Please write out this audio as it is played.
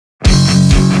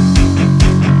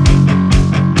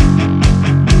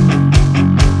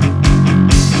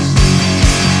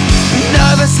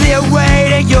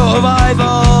awaiting your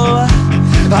arrival.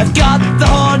 I've got the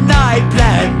whole night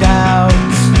planned out,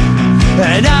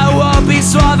 and I won't be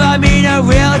suave, I mean a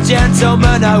real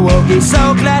gentleman. I will be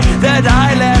so glad that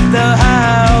I left the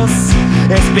house.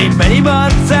 It's been many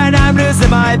months and I'm losing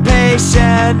my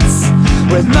patience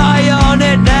with my own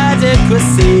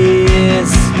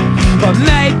inadequacies. But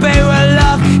maybe with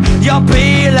luck you'll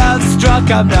be love struck.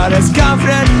 I'm not as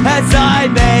confident as I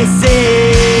may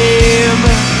seem.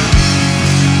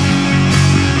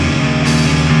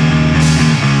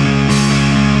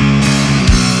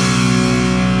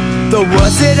 The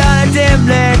words sit on a dim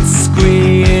lit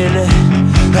screen,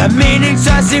 a meaning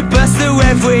tries to burst through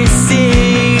every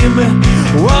seam.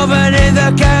 Woven in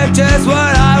the characters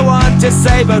what I want to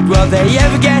say, but will they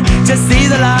ever get to see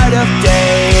the light of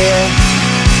day?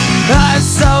 I'm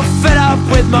so fed up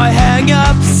with my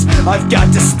hang-ups. I've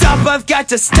got to stop, I've got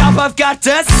to stop, I've got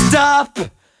to stop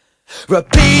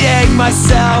repeating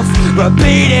myself,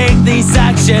 repeating these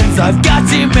actions. I've got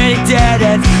too many dead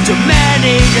ends, too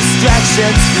many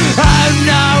distractions. I'm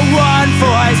not one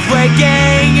for ice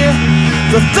breaking.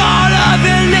 The thought of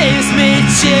it leaves me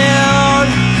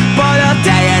chilled. But I'll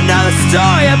tell you another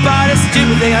story about a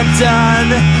stupid thing I've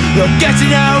done. You'll get to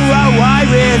know how I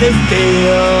really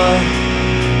feel.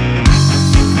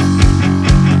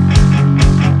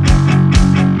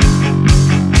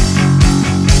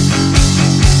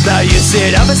 Now you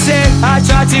sit opposite, I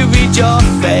try to read your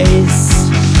face.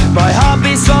 My heart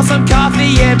beats for some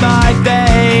coffee in my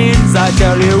veins. I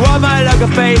tell you all my lack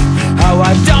of faith, how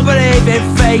I don't believe in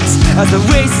fate, as the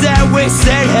reason we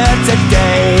sit here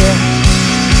today.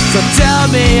 So tell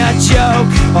me a joke,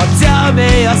 or tell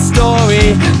me a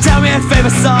story. Tell me your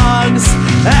favorite songs,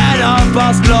 and all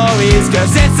past glories.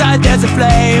 Cause inside there's a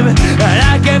flame, and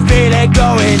I can feel it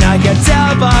going. I can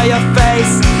tell by your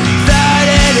face that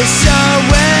it is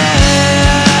showing.